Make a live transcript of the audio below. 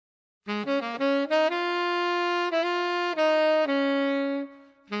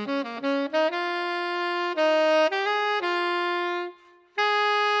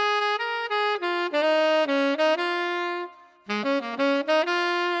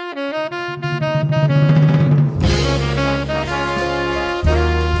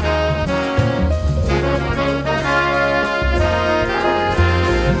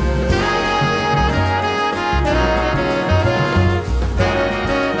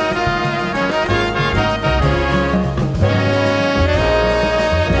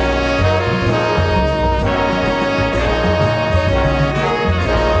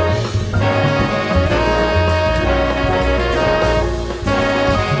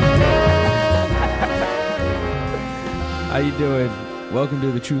you doing? Welcome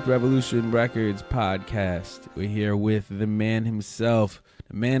to the Truth Revolution Records podcast. We're here with the man himself,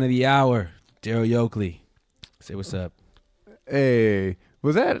 the man of the hour, Darryl Yokley. Say what's up. Hey,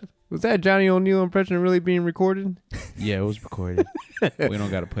 was that Johnny O'Neill impression really being recorded? Yeah, it was recorded. We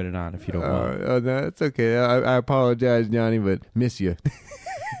don't got to put it on if you don't want. No, it's okay. I apologize, Johnny, but miss you.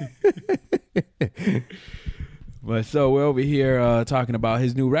 But so we're over here talking about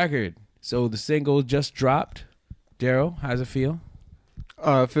his new record. So the single just dropped. Darryl, how's it feel?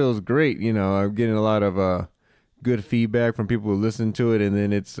 It feels great. You know, I'm getting a lot of good feedback from people who listen to it, and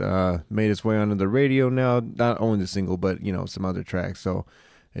then it's made its way onto the radio now. Not only the single, but you know, some other tracks. So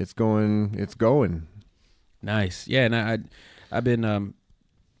it's going. Nice. Yeah, and I've been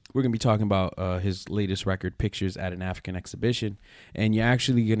we're gonna be talking about his latest record, Pictures at an African Exhibition, and you're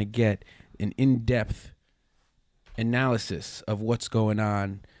actually gonna get an in-depth analysis of what's going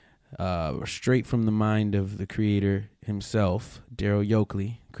on. Straight from the mind of the creator himself, Darryl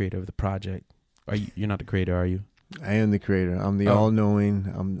Yokley, creator of the project. You're not the creator, are you? I am the creator. I'm the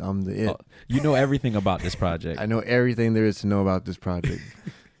all-knowing. I'm the it. Oh, you know everything about this project. I know everything there is to know about this project.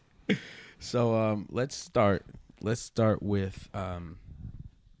 So let's start with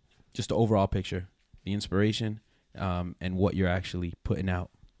just the overall picture, the inspiration, and what you're actually putting out.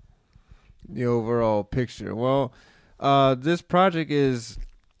 The overall picture. Well, this project is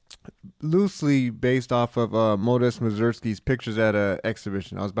loosely based off of Modest Mussorgsky's Pictures at an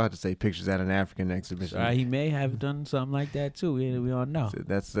Exhibition. I was about to say Pictures at an African Exhibition. He may have done something like that too. We don't know. So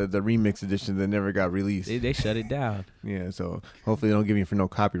that's the remix edition that never got released. They shut it down. Yeah, so hopefully they don't give me for no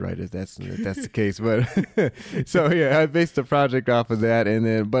copyright if that's the case. But so yeah, I based the project off of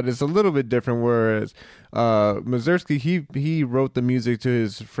that, but it's a little bit different. Whereas Mussorgsky, he wrote the music to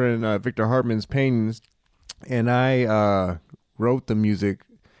his friend Victor Hartman's paintings, and I wrote the music.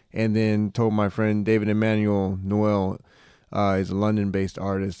 And then told my friend David Emmanuel Noel, he's a London-based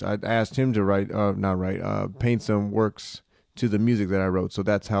artist. I asked him to paint some works to the music that I wrote. So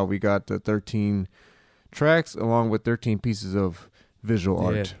that's how we got the 13 tracks along with 13 pieces of visual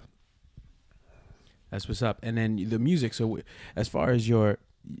art. That's what's up. And then the music. So as far as your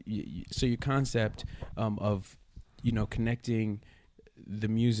concept of, connecting the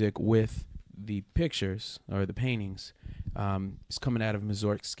music with the pictures or the paintings, is coming out of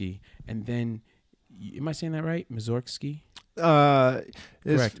Mussorgsky, and then am I saying that right? Mussorgsky?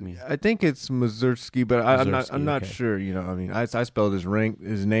 Correct me. I think it's Mussorgsky, but I'm not sure. I spelled his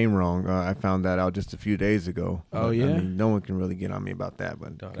name wrong. I found that out just a few days ago. Oh yeah. No one can really get on me about that,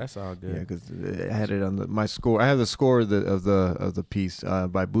 but that's all good. Yeah, because I had it on my score. I have the score of the piece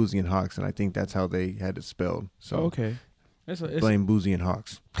by Boozy and Hawks, and I think that's how they had it spelled. So okay. Blame Boozy and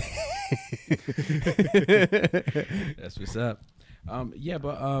Hawks. That's what's up.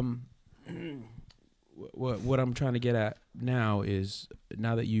 What I'm trying to get at now is,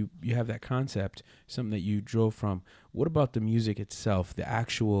 now that you have that concept, something that you drove from, what about the music itself, the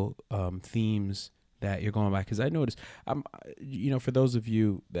actual themes that you're going by? Because I noticed, for those of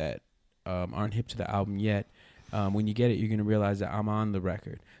you that aren't hip to the album yet, when you get it, you're going to realize that I'm on the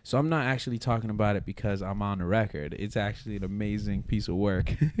record. So I'm not actually talking about it because I'm on the record. It's actually an amazing piece of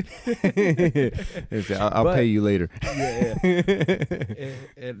work. I'll pay you later. Yeah.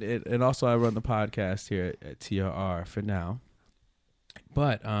 And also I run the podcast here at TRR for now.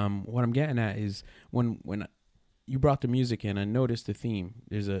 But what I'm getting at is when you brought the music in, I noticed the theme.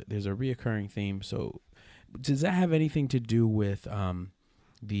 There's a reoccurring theme. So does that have anything to do with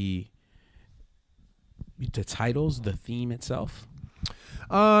the titles, the theme itself?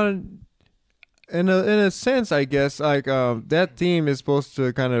 In a sense, I guess, like that theme is supposed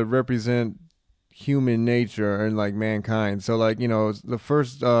to kind of represent human nature and like mankind. So like, the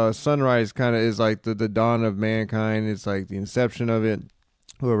first sunrise kind of is like the dawn of mankind. It's like the inception of it,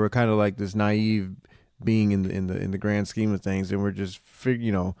 where we're kind of like this naive being in the grand scheme of things, and we're just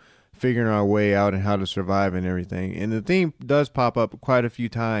figuring our way out and how to survive and everything. And the theme does pop up quite a few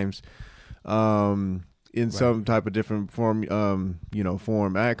times. In some type of different form.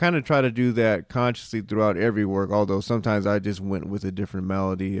 I kind of try to do that consciously throughout every work, although sometimes I just went with a different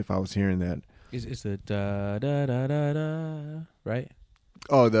melody if I was hearing that. It's the da da da da da, right?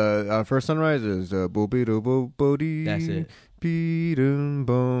 Oh, the first sunrise is bo be do bo bo dee. That's it. Be-dum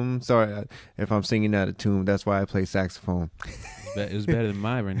boom. Sorry if I'm singing out of tune. That's why I play saxophone. It was better than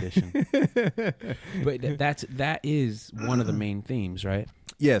my rendition. But that is one of the main themes, right?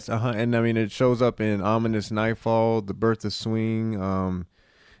 Yes, and I mean it shows up in Ominous Nightfall, The Birth of Swing,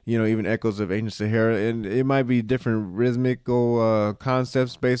 even Echoes of Ancient Sahara, and it might be different rhythmical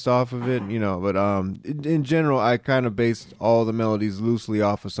concepts based off of it, but in general, I kind of based all the melodies loosely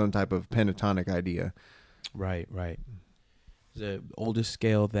off of some type of pentatonic idea. Right. The oldest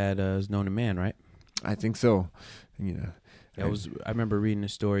scale that is known to man, right? I think so. You know, I remember reading a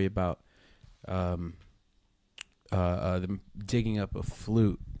story about them digging up a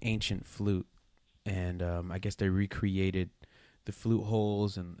flute, ancient flute, and I guess they recreated the flute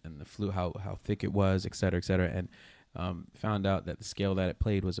holes and the flute, how thick it was, et cetera, and found out that the scale that it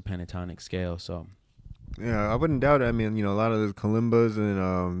played was a pentatonic scale. So yeah, I wouldn't doubt it. I mean, a lot of the kalimbas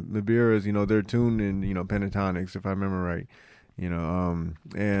and mabiras, they're tuned in, pentatonics, if I remember right.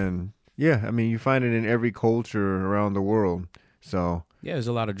 And yeah, I mean, you find it in every culture around the world. So yeah, there's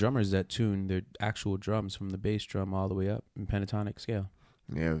a lot of drummers that tune their actual drums from the bass drum all the way up in pentatonic scale.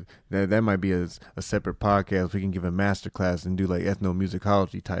 yeah, that might be a separate podcast. We can give a master class and do like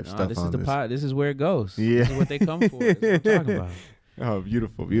ethnomusicology type stuff This on is the this. This is where it goes. Yeah. This is what they come for. This is what I'm talking about. Oh,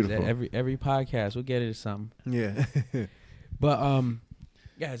 beautiful, beautiful. Every podcast we'll get into something. Yeah. But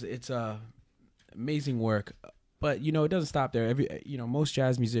yeah, it's amazing work. But it doesn't stop there. Most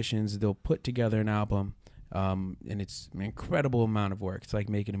jazz musicians, they'll put together an album, and it's an incredible amount of work. It's like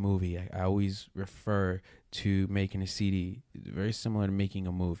making a movie. I always refer to making a CD very similar to making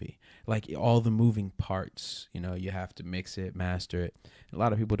a movie. Like all the moving parts, you have to mix it, master it. A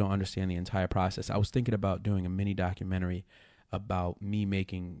lot of people don't understand the entire process. I was thinking about doing a mini documentary about me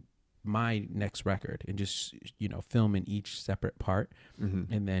making my next record and just filming each separate part,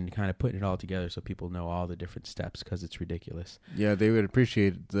 and then kind of putting it all together so people know all the different steps, because it's ridiculous. Yeah, they would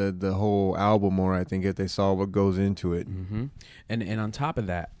appreciate the whole album more, I think, if they saw what goes into it. And on top of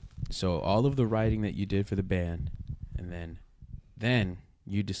that, so all of the writing that you did for the band, and then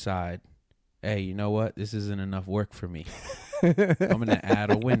you decide, hey, you know what, this isn't enough work for me. I'm gonna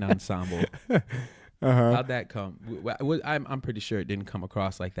add a wind ensemble. How'd that come? I'm pretty sure it didn't come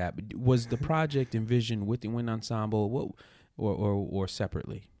across like that. But was the project envisioned with the wind ensemble, or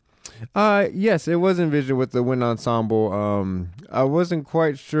separately? Yes, it was envisioned with the wind ensemble. I wasn't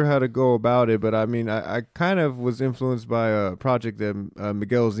quite sure how to go about it, but I mean, I kind of was influenced by a project that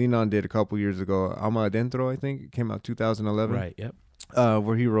Miguel Zenon did a couple years ago. Alma Adentro, I think it came out 2011. Right. Yep.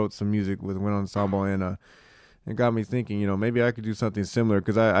 Where he wrote some music with wind ensemble, and it got me thinking, maybe I could do something similar,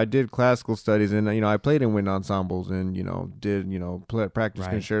 because I did classical studies, and I played in wind ensembles and did practice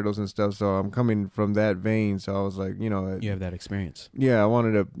concertos and stuff. So I'm coming from that vein. So I was like, you have that experience. Yeah, I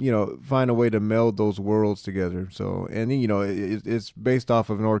wanted to find a way to meld those worlds together. So and then it's based off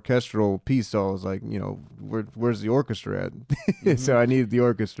of an orchestral piece. So I was like, where's the orchestra at? So I needed the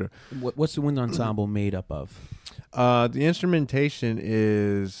orchestra. What's the wind ensemble made up of? The instrumentation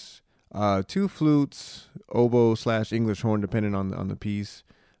is 2 flutes, oboe / English horn, depending on the piece.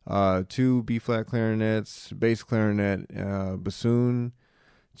 2 B-flat clarinets, bass clarinet, bassoon,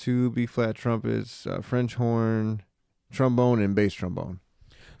 2 B-flat trumpets, French horn, trombone, and bass trombone.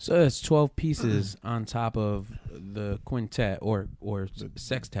 So that's 12 pieces on top of the quintet or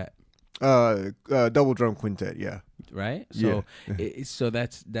sextet. Double drum quintet, yeah. Right. So yeah. So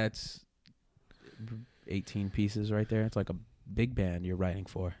that's 18 pieces right there. It's like a big band you're writing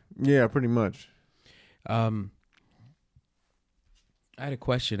for. Yeah, pretty much. I had a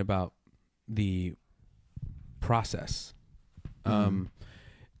question about the process. Why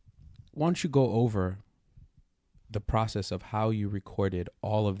don't you go over the process of how you recorded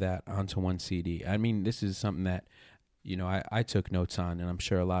all of that onto one CD? I mean, this is something that I took notes on, and I'm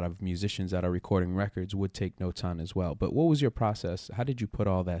sure a lot of musicians that are recording records would take notes on as well. But what was your process? How did you put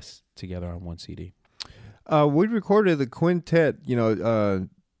all this together on one CD? We recorded the quintet,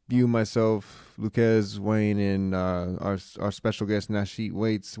 you, myself, Lucas, Wayne, and our special guest, Nashit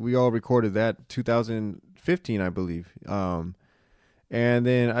Waits. We all recorded that 2015, I believe. And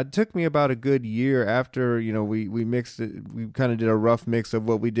then it took me about a good year after, we mixed it. We kind of did a rough mix of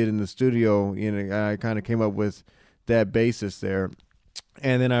what we did in the studio. I kind of came up with that basis there.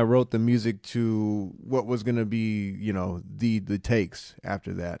 And then I wrote the music to what was going to be, the takes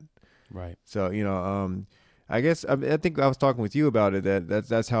after that. Right. So, I guess I think I was talking with you about it.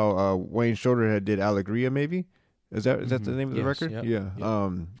 That's how Wayne Shorterhead did Alegria, maybe. Is that the name of the record? Yep, yeah.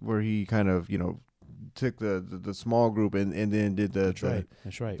 Yep. Where he kind of took the small group and then did That's right.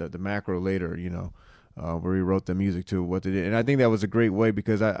 the macro later. Where he wrote the music to what they did, and I think that was a great way,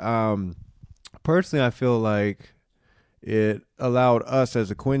 because I personally I feel like it allowed us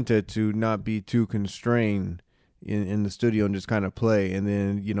as a quintet to not be too constrained in the studio and just kind of play, and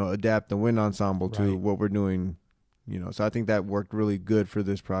then adapt the wind ensemble to what we're doing, so I think that worked really good for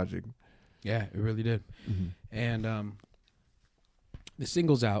this project. Yeah, it really did. And the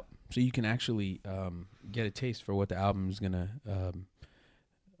single's out, so you can actually get a taste for what the album's gonna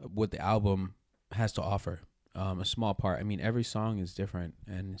what the album has to offer. A small part. I mean, every song is different,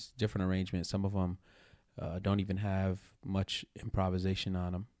 and it's different arrangement. Some of them don't even have much improvisation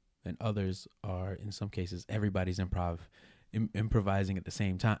on them, and others are, in some cases, everybody's improvising at the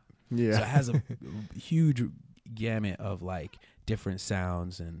same time. Yeah. So it has a huge gamut of like different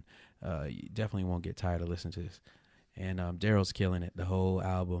sounds, and you definitely won't get tired of listening to this. And Darryl's killing it, the whole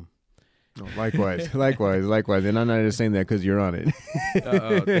album. Oh, likewise. And I'm not just saying that because you're on it.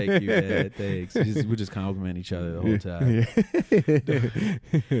 Oh, thank you, man. Thanks. We just compliment each other the whole time.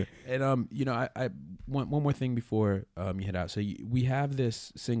 And you know, I one more thing before you head out. So we have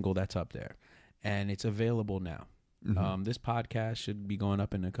this single that's up there, and it's available now. Mm-hmm. This podcast should be going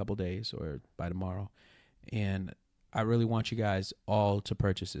up in a couple days or by tomorrow, and I really want you guys all to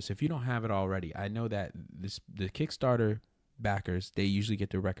purchase this. If you don't have it already, I know that the Kickstarter backers, they usually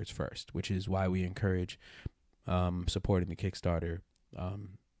get their records first, which is why we encourage supporting the Kickstarter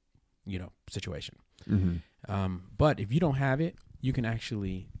situation. Mm-hmm. But if you don't have it, you can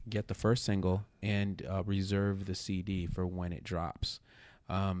actually get the first single and reserve the CD for when it drops.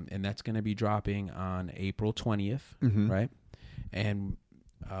 And that's going to be dropping on April 20th, Mm-hmm. right? And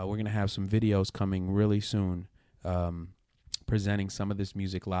we're going to have some videos coming really soon presenting some of this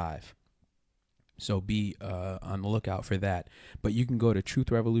music live. So be on the lookout for that. But you can go to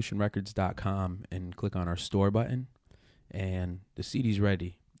truthrevolutionrecords.com and click on our store button, and the CD's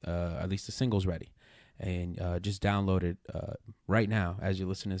ready, at least the single's ready. And just download it right now as you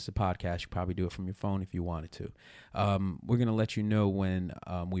listen to this podcast. You probably do it from your phone if you wanted to. We're going to let you know when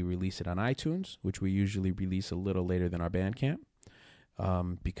we release it on iTunes, which we usually release a little later than our Bandcamp.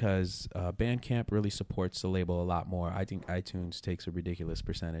 Because Bandcamp really supports the label a lot more. I think iTunes takes a ridiculous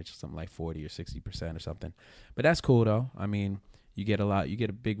percentage, something like 40 or 60% or something. But that's cool though. I mean, you get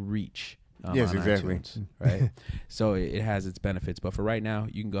a big reach. Yes, on exactly. iTunes, right? So it has its benefits. But for right now,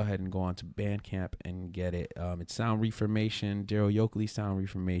 you can go ahead and go on to Bandcamp and get it. It's Sound Reformation, Darryl Yokley, Sound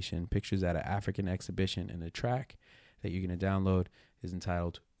Reformation, pictures at an African exhibition, and the track that you're going to download is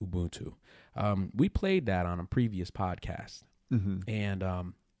entitled Ubuntu. We played that on a previous podcast. Mm-hmm. And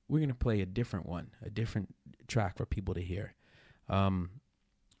we're going to play a different track for people to hear.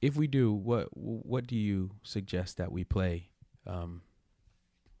 If we do, what do you suggest that we play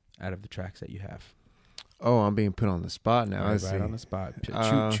out of the tracks that you have? Oh, I'm being put on the spot now. Right on the spot.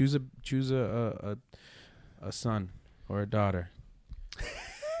 Choose a son or a daughter.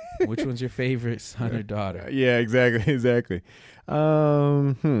 Which one's your favorite son or daughter? Yeah, exactly.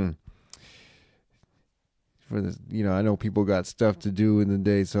 For this, I know people got stuff to do in the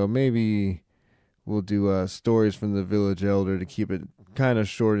day, so maybe we'll do stories from the village elder to keep it kind of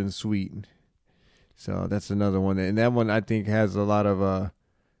short and sweet. So that's another one, and that one I think has a lot of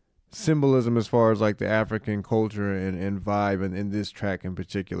symbolism as far as like the African culture and vibe, and in this track in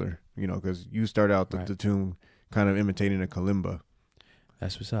particular, because you start out the tune kind of imitating a kalimba.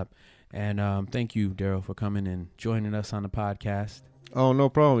 That's what's up. And thank you, Darryl, for coming and joining us on the podcast. Oh, no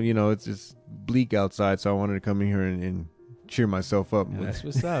problem. It's bleak outside, so I wanted to come in here and cheer myself up. That's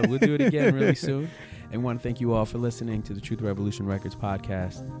what's up. We'll do it again really soon. And want to thank you all for listening to the Truth Revolution Records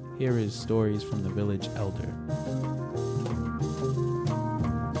podcast. Here is Stories from the Village Elder.